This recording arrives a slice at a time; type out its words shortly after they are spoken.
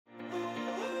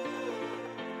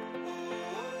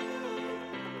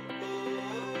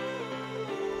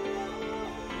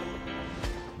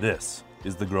This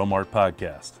is the GrowMark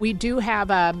Podcast. We do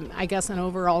have, an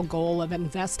overall goal of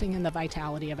investing in the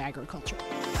vitality of agriculture.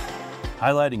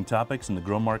 Highlighting topics in the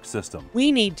GrowMark system.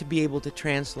 We need to be able to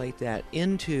translate that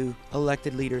into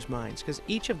elected leaders' minds because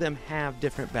each of them have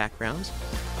different backgrounds.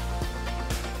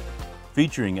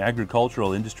 Featuring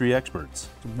agricultural industry experts.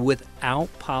 Without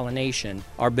pollination,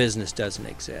 our business doesn't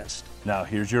exist. Now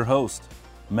here's your host,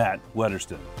 Matt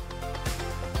Wetterston.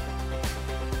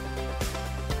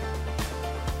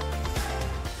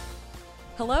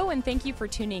 Hello, and thank you for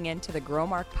tuning in to the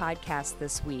GrowMark Podcast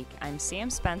this week. I'm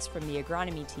Sam Spence from the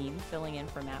agronomy team, filling in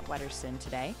for Matt Wetterston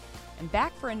today. I'm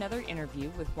back for another interview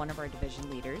with one of our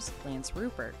division leaders, Lance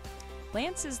Rupert.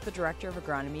 Lance is the Director of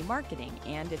Agronomy Marketing,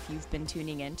 and if you've been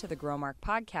tuning in to the GrowMark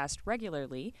Podcast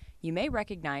regularly, you may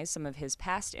recognize some of his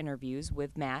past interviews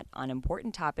with Matt on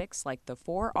important topics like the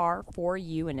 4R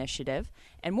 4U initiative,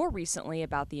 and more recently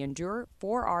about the Endure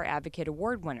 4R Advocate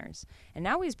Award winners. And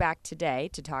now he's back today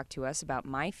to talk to us about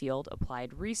MyField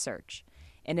Applied Research.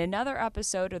 In another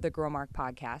episode of the GrowMark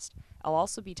Podcast, I'll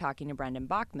also be talking to Brendan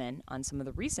Bachman on some of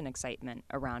the recent excitement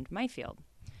around MyField.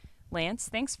 Lance,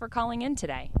 thanks for calling in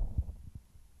today.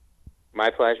 My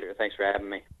pleasure. Thanks for having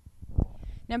me.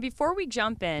 Now, before we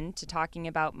jump in to talking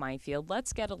about MyField,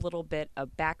 let's get a little bit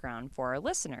of background for our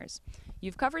listeners.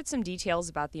 You've covered some details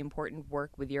about the important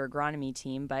work with your agronomy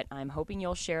team, but I'm hoping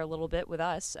you'll share a little bit with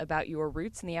us about your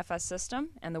roots in the FS system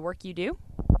and the work you do.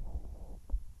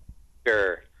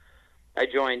 Sure. I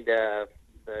joined the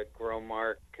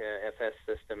GrowMark FS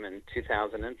system in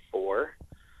 2004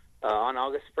 on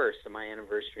August 1st, so my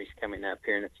anniversary is coming up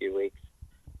here in a few weeks.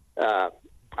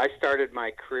 I started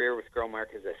my career with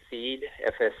GrowMark as a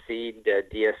FS seed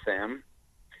DSM,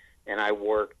 and I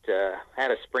worked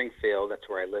at a Springfield, that's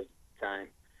where I lived at the time,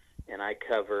 and I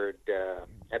covered,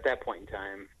 at that point in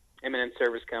time, M&M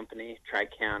Service Company,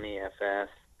 Tri-County FS,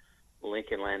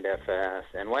 Lincoln Land FS,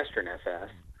 and Western FS.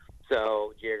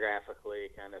 So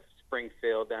geographically, kind of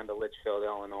Springfield down to Litchfield,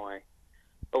 Illinois,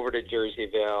 over to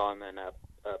Jerseyville, and then up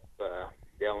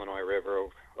the Illinois River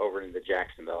over into the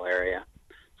Jacksonville area.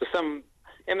 So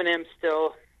M&M's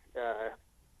still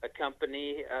a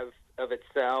company of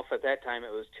itself. At that time,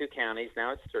 it was 2 counties.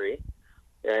 Now it's 3.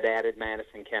 It added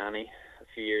Madison County a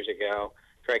few years ago.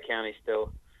 Tri-County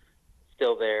still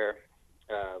there.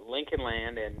 Lincoln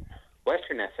Land and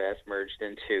Western FS merged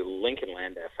into Lincoln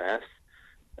Land FS.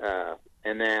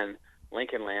 And then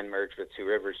Lincoln Land merged with Two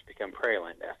Rivers to become Prairie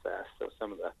Land FS. So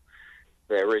some of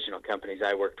the original companies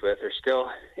I worked with are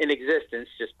still in existence,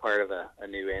 just part of a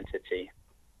new entity.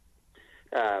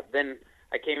 Then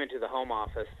I came into the home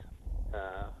office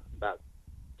about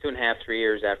 2.5, 3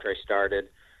 years after I started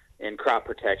in crop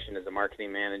protection as a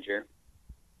marketing manager.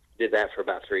 Did that for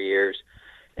about 3 years,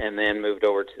 and then moved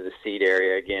over to the seed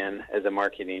area again as a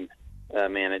marketing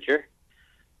manager.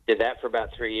 Did that for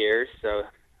about 3 years, so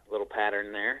a little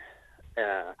pattern there.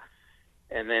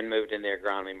 And then moved in the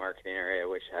agronomy marketing area,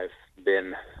 which I've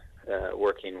been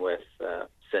working with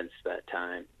since that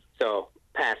time. So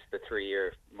past the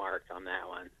 3-year mark on that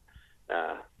one,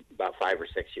 about 5 or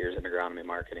 6 years in agronomy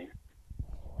marketing.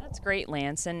 That's great,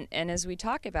 Lance. And as we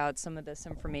talk about some of this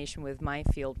information with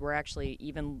MyField, we're actually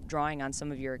even drawing on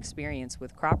some of your experience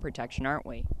with crop protection, aren't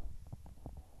we?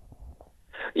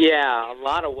 Yeah, a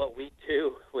lot of what we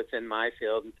do within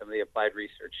MyField and some of the applied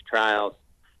research trials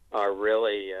are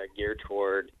really geared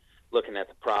toward looking at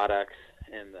the products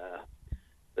and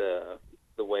the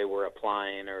way we're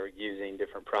applying or using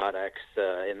different products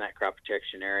in that crop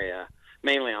protection area,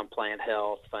 mainly on plant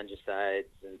health, fungicides,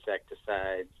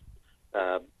 insecticides,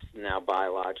 now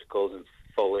biologicals and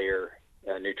foliar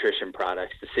nutrition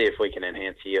products to see if we can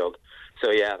enhance yield. So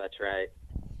yeah, that's right.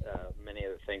 Many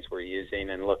of the things we're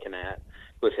using and looking at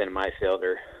within MyField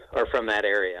are from that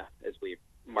area as we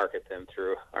market them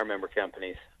through our member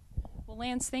companies. Well,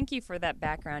 Lance, thank you for that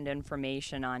background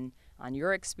information on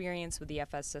your experience with the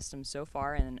FS system so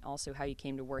far, and also how you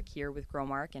came to work here with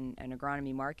GrowMark and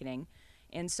agronomy marketing.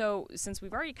 And so, since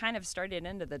we've already kind of started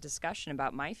into the discussion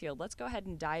about MyField, let's go ahead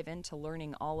and dive into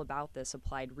learning all about this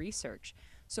applied research.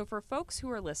 So for folks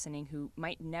who are listening who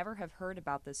might never have heard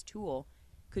about this tool,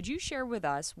 could you share with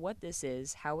us what this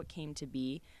is, how it came to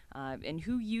be, and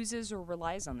who uses or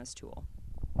relies on this tool?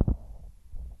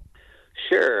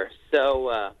 Sure.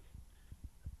 So,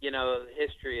 the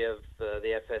history of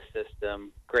the FS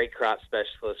system, great crop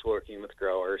specialists working with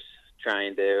growers,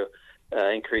 trying to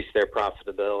increase their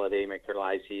profitability, make their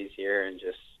lives easier, and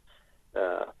just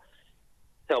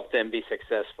help them be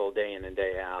successful day in and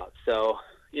day out. So,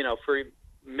 for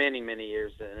many, many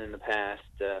years in the past,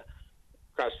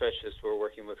 crop specialists were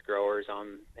working with growers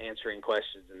on answering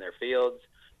questions in their fields,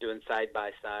 doing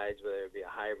side-by-sides, whether it be a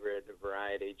hybrid, a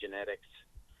variety, genetics,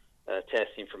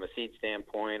 testing from a seed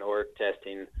standpoint, or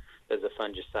testing, does a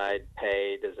fungicide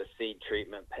pay, does a seed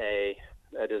treatment pay,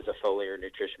 does a foliar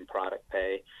nutrition product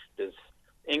pay, does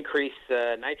increase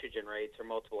nitrogen rates or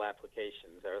multiple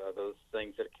applications, are those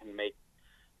things that can make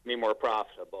me more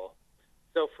profitable.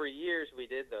 So for years we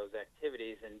did those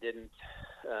activities and didn't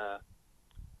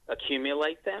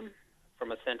accumulate them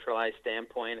from a centralized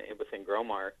standpoint within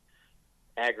Growmark,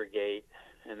 aggregate,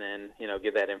 and then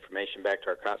give that information back to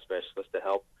our crop specialists to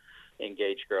help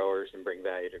engage growers and bring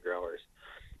value to growers.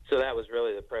 So that was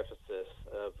really the preface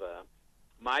of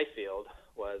my field,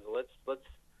 was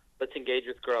let's engage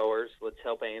with growers, let's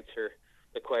help answer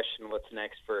the question what's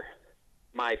next for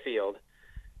my field,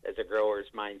 as a grower's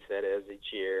mindset is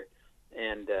each year,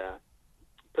 and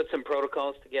put some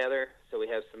protocols together so we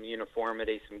have some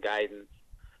uniformity, some guidance,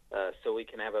 so we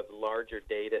can have a larger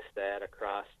data set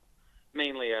across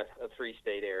mainly a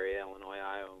three-state area, Illinois,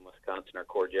 Iowa, and Wisconsin, our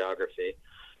core geography.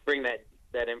 Bring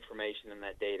that information and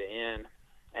that data in,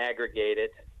 aggregate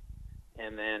it,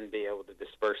 and then be able to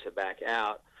disperse it back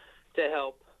out to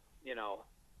help,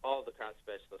 all the crop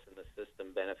specialists in the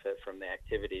system benefit from the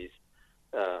activities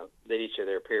that each of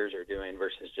their peers are doing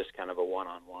versus just kind of a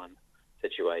one-on-one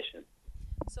situation.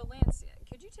 So Lance,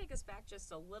 could you take us back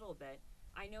just a little bit?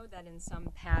 I know that in some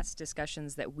past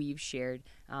discussions that we've shared,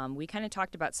 we kind of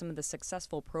talked about some of the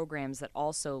successful programs that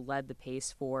also led the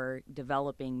pace for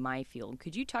developing MyField.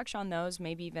 Could you touch on those?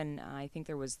 Maybe even, I think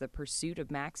there was the Pursuit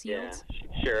of Max Yields?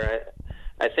 Yeah, sure.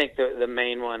 I think the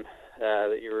main one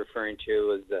that you're referring to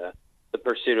was the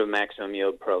Pursuit of Maximum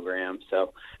Yield program.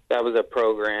 So that was a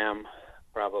program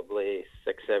probably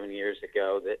 6-7 years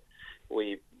ago that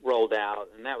we rolled out,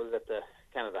 and that was at the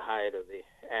kind of the height of the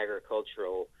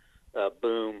agricultural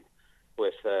boom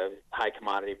with high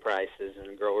commodity prices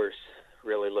and growers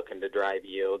really looking to drive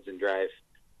yields and drive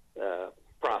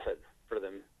profit for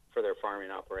their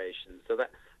farming operations. So that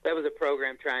was a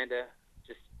program trying to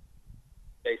just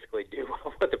basically do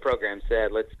what the program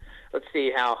said. Let's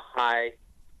see how high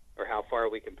or how far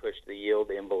we can push the yield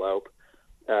envelope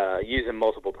using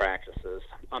multiple practices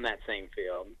on that same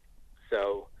field.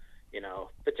 So,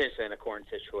 potentially in a corn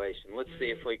situation, let's see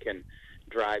if we can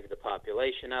drive the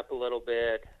population up a little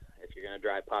bit. If you're going to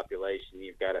drive population,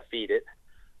 you've got to feed it.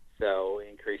 So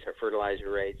increase our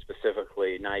fertilizer rate,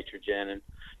 specifically nitrogen, and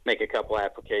make a couple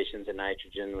applications of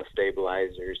nitrogen with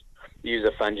stabilizers. Use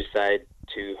a fungicide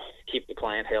to keep the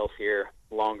plant healthier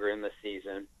longer in the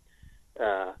season,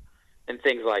 and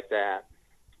things like that,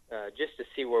 just to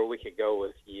see where we could go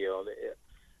with yield.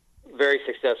 Very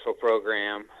successful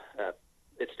program.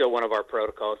 It's still one of our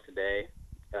protocols today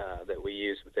that we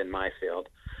use within MyField,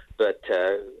 but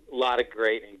a lot of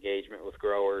great engagement with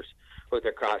growers, with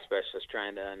their crop specialists,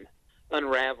 trying to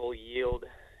unravel yield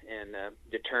and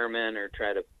determine or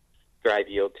try to drive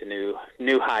yield to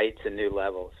new heights and new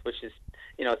levels, which is,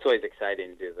 it's always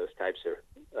exciting to do those types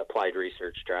of applied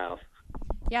research trials.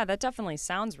 Yeah, that definitely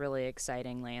sounds really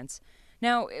exciting, Lance.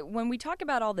 Now, when we talk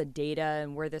about all the data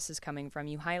and where this is coming from,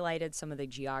 you highlighted some of the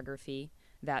geography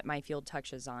that MyField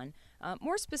touches on.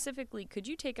 More specifically, could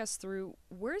you take us through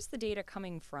where's the data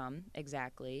coming from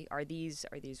exactly? Are these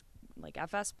like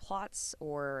FS plots,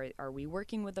 or are we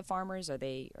working with the farmers? Are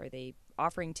they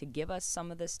offering to give us some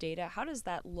of this data? How does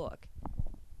that look?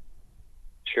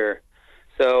 Sure.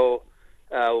 So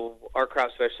our crop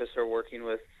specialists are working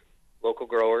with local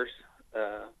growers,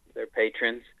 their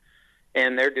patrons,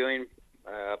 and they're doing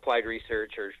applied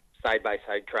research or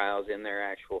side-by-side trials in their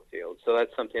actual field. So that's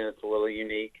something that's a little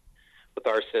unique with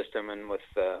our system and with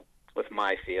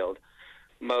MyField.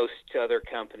 Most other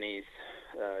companies,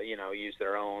 use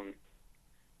their own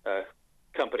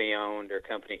company-owned or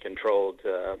company-controlled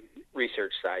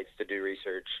research sites to do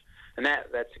research, and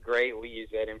that's great. We use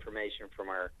that information from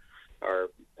our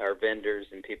vendors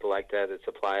and people like that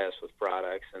supply us with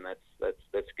products, and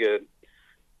that's good.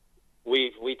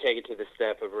 We take it to the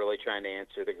step of really trying to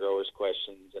answer the growers'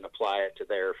 questions and apply it to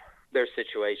their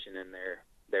situation in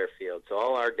their field. So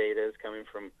all our data is coming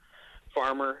from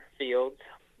farmer fields.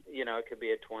 It could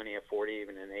be a 20, a 40,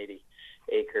 even an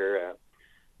 80-acre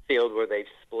field where they've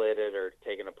split it or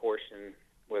taken a portion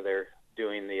where they're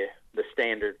doing the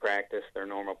standard practice, their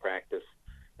normal practice,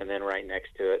 and then right next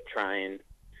to it trying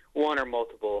one or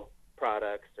multiple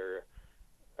products or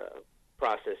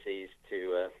processes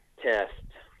to test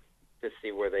to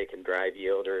see where they can drive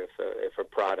yield, or if a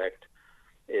product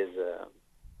is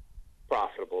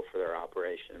profitable for their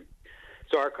operation.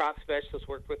 So our crop specialists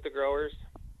work with the growers.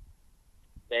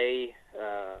 They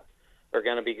are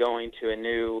going to be going to a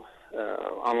new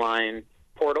online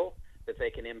portal that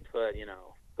they can input,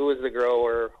 who was the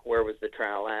grower, where was the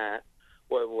trial at,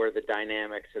 what were the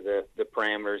dynamics of the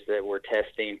parameters that we're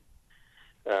testing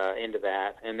into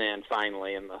that, and then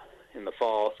finally in the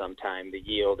fall sometime the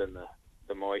yield and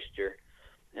the moisture,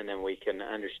 and then we can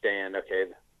understand, okay,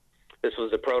 this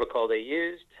was the protocol they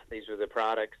used, these were the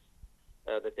products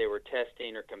that they were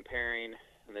testing or comparing,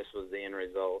 and this was the end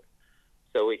result.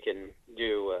 So we can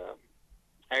do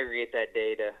aggregate that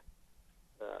data,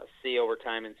 see over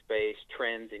time and space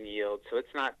trends in yield. So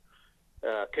it's not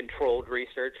controlled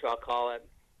research, I'll call it,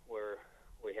 where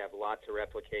we have lots of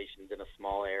replications in a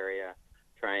small area,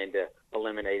 trying to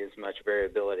eliminate as much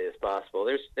variability as possible.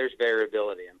 There's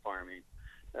variability in farming.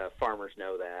 Farmers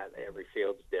know that. Every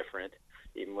field's different.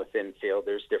 Even within field,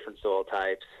 there's different soil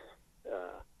types.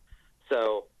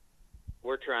 So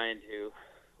we're trying to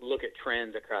look at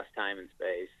trends across time and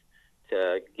space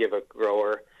to give a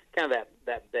grower kind of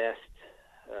that best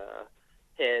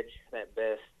hedge, that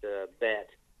best bet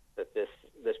that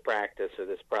this practice or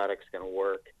this product's going to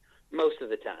work most of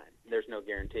the time. There's no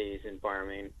guarantees in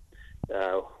farming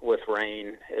with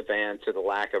rain events or the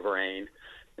lack of rain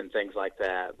and things like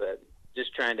that, but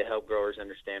just trying to help growers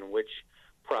understand which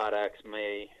products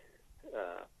may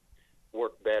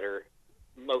work better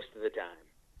most of the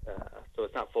time. So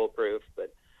it's not foolproof,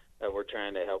 but we're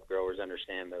trying to help growers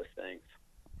understand those things.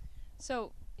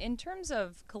 So in terms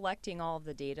of collecting all of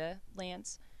the data,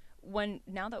 Lance,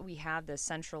 now that we have this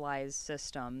centralized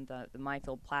system, the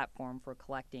MyField platform for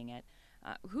collecting it,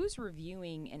 who's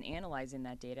reviewing and analyzing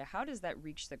that data? How does that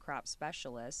reach the crop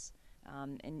specialists?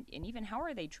 And even how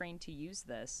are they trained to use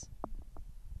this?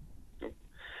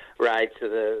 Right. So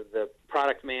the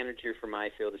product manager for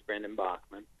MyField is Brendan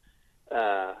Bachman,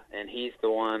 and he's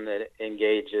the one that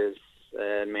engages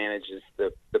and manages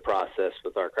the process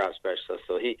with our crop specialists.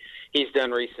 So he's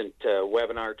done recent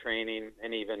webinar training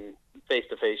and even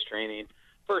face-to-face training,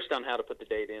 first on how to put the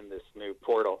data in this new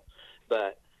portal,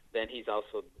 but then he's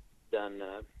also done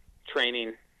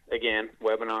training, again,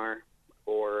 webinar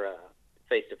or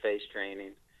face-to-face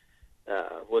training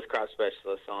with crop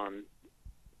specialists on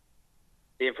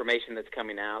the information that's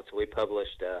coming out. So we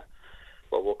published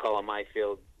what we'll call a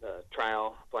MyField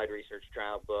applied research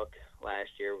trial book last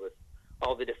year with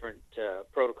all the different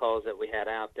protocols that we had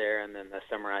out there, and then the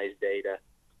summarized data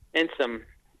and some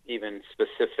even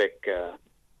specific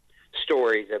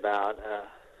stories about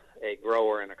a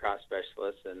grower and a crop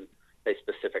specialist and a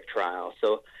specific trial.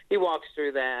 So he walks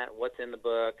through that, what's in the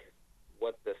book,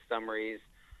 what the summaries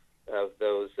of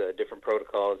those different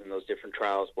protocols and those different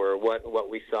trials were, what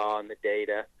we saw in the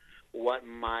data, what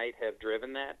might have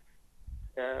driven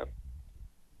that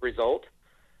result.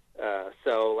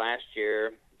 So last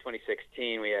year,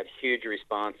 2016, we had huge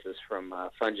responses from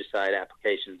fungicide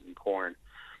applications in corn.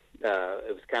 It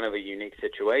was kind of a unique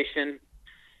situation.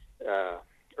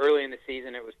 Early in the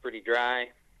season, it was pretty dry,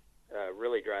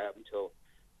 really dry up until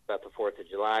about the 4th of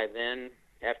July. Then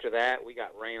after that, we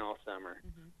got rain all summer.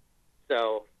 Mm-hmm.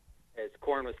 So as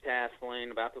corn was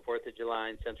tasseling about the 4th of July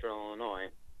in central Illinois,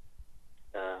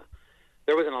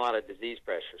 there wasn't a lot of disease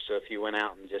pressure. So if you went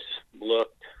out and just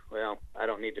looked, well, I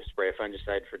don't need to spray a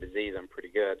fungicide for disease, I'm pretty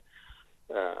good.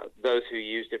 Those who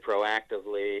used it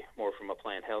proactively, more from a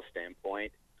plant health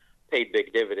standpoint, paid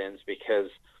big dividends because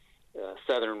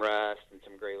southern rust and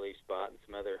some gray leaf spot and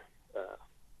some other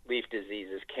leaf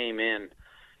diseases came in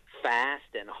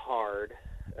fast and hard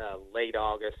late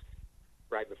August,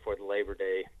 right before the Labor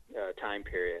Day time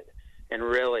period, and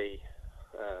really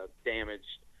damaged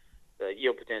the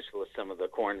yield potential of some of the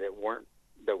corn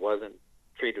that wasn't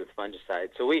treated with fungicide.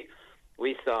 So we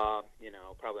saw,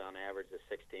 probably on average a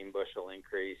 16 bushel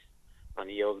increase on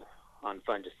yield on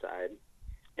fungicide,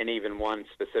 and even one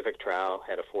specific trial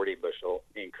had a 40 bushel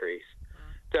increase.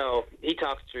 So he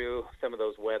talks through some of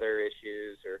those weather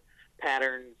issues or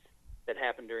patterns that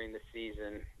happen during the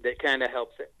season that kind of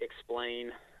helps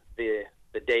explain the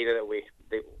data that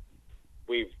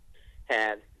we've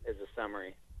had as a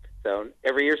summary. So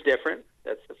every year's different.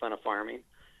 That's the fun of farming.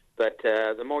 But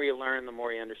the more you learn, the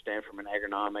more you understand from an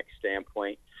agronomic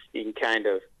standpoint. You can kind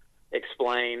of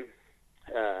explain,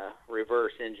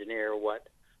 reverse engineer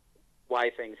why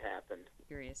things happened.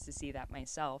 Curious to see that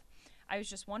myself. I was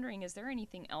just wondering, is there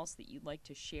anything else that you'd like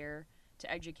to share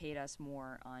to educate us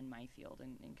more on MyField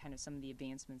and kind of some of the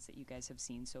advancements that you guys have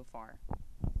seen so far?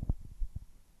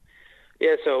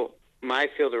 Yeah, so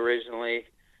MyField originally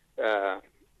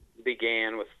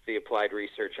began with the applied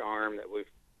research arm that we've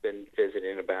been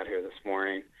visiting about here this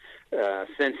morning.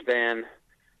 Since then,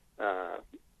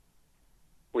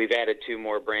 we've added 2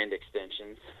 more brand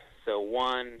extensions. So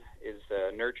one is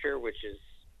Nurture, which is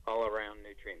all around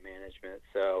nutrient management.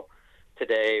 So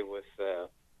today with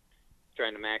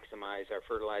trying to maximize our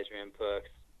fertilizer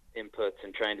inputs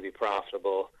and trying to be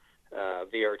profitable,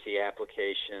 VRT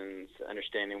applications,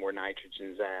 understanding where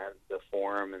nitrogen's at, the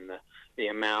form and the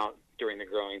amount during the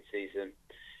growing season.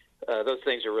 Those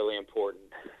things are really important.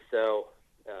 So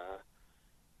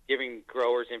giving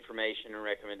growers information and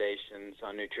recommendations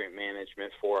on nutrient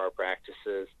management for our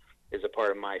practices is a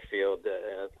part of my field,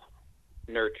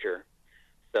 nurture.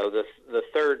 So the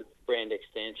third brand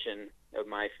extension of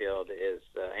my field is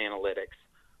analytics.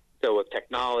 So with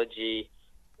technology,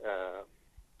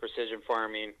 precision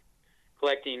farming,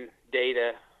 collecting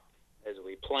data as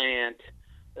we plant,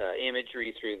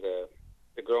 imagery through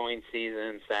the growing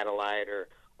season, satellite or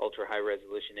ultra high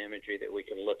resolution imagery that we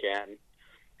can look at and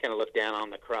kind of look down on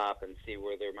the crop and see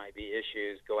where there might be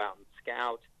issues, go out and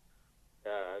scout,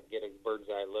 get a bird's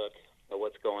eye look at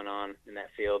what's going on in that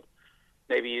field,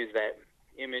 maybe use that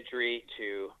imagery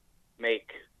to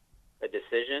make a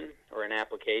decision or an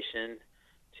application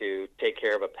to take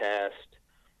care of a pest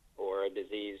or a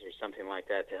disease or something like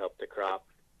that to help the crop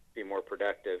be more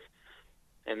productive,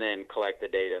 and then collect the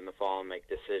data in the fall and make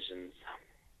decisions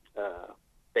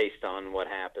based on what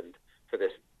happened for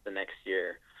the next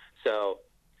year. So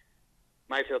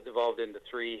my field's evolved into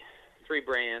three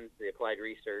brands: the applied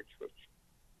research, which,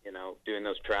 doing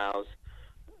those trials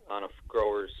on a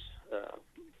grower's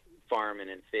farm and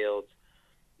in fields;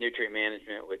 nutrient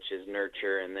management, which is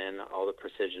nurture; and then all the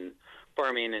precision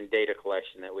farming and data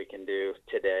collection that we can do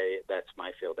today. That's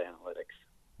my field, analytics.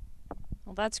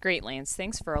 Well, that's great, Lance.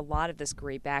 Thanks for a lot of this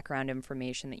great background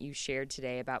information that you shared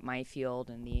today about my field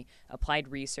and the applied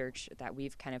research that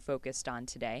we've kind of focused on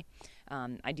today.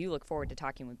 I do look forward to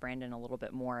talking with Brandon a little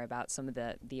bit more about some of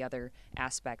the other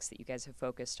aspects that you guys have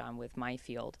focused on with my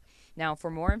field. Now,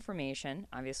 for more information,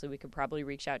 obviously we could probably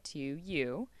reach out to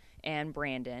you and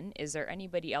Brandon. Is there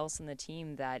anybody else in the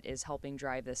team that is helping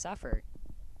drive this effort?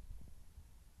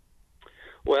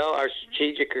 Well, our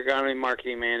strategic agronomy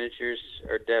marketing managers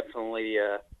are definitely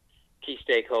key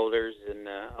stakeholders and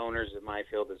owners of my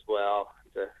field as well.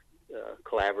 It's a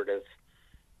collaborative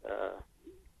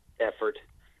effort.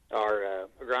 Our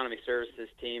agronomy services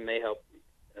team, they help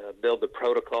build the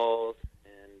protocols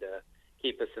and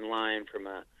keep us in line from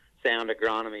a sound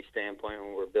agronomy standpoint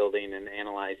when we're building and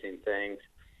analyzing things.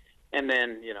 And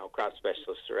then, crop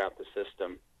specialists throughout the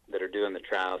system that are doing the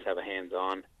trials have a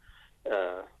hands-on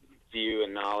view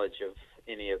and knowledge of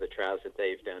any of the trials that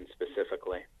they've done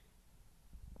specifically.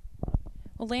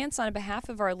 Well, Lance, on behalf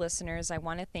of our listeners, I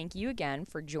want to thank you again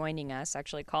for joining us,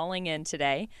 actually calling in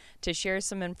today to share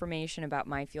some information about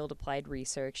my field applied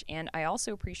research. And I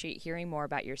also appreciate hearing more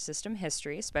about your system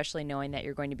history, especially knowing that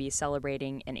you're going to be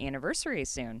celebrating an anniversary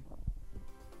soon.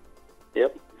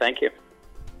 Yep, thank you.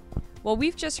 Well,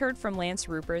 we've just heard from Lance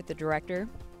Rupert, the Director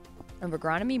of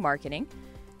Agronomy Marketing.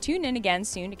 Tune in again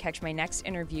soon to catch my next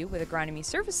interview with Agronomy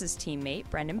Services teammate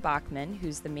Brendan Bachman,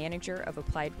 who's the Manager of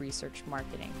Applied Research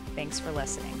Marketing. Thanks for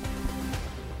listening.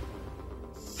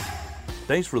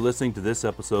 Thanks for listening to this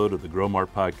episode of the GrowMart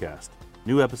Podcast.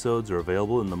 New episodes are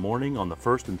available in the morning on the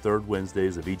first and third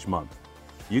Wednesdays of each month.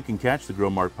 You can catch the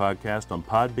GrowMart Podcast on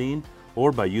Podbean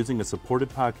or by using a supported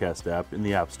podcast app in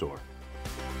the App Store.